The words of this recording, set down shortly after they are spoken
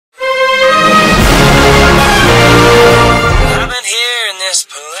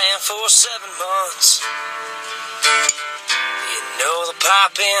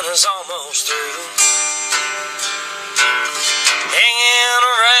Shopping is almost through. Hanging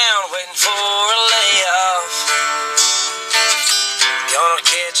around waiting for a layoff. Gonna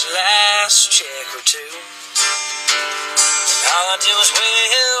catch a last check or two. And all I do is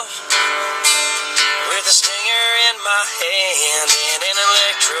weld, with a stinger in my hand and an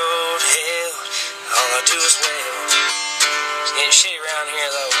electrode held. All I do is weld. It's getting shitty around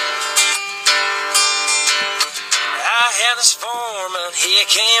here though. I had this foreman, he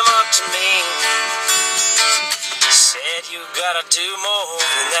came up to me, said you gotta do more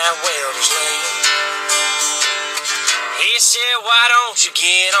than that welder's lean. He said, why don't you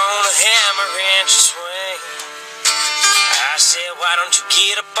get on a hammer and swing? I said, why don't you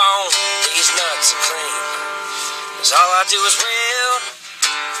get up on these nuts and clean? 'Cause all I do is weld,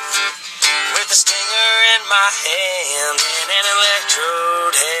 with a stinger in my hand and an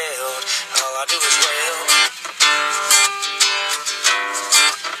electrode held. All I do is weld.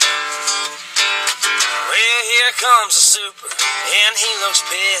 Well, here comes the super, and he looks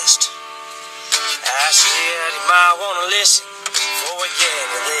pissed. I said, you might want to listen before we get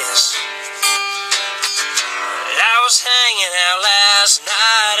into this. I was hanging out last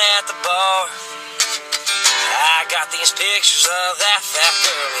night at the bar. I got these pictures of that fat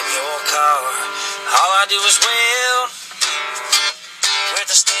girl in your car. All I do is weld,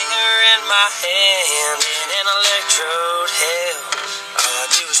 with a stinger in my hand and an electrode held. All I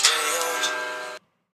do is weld.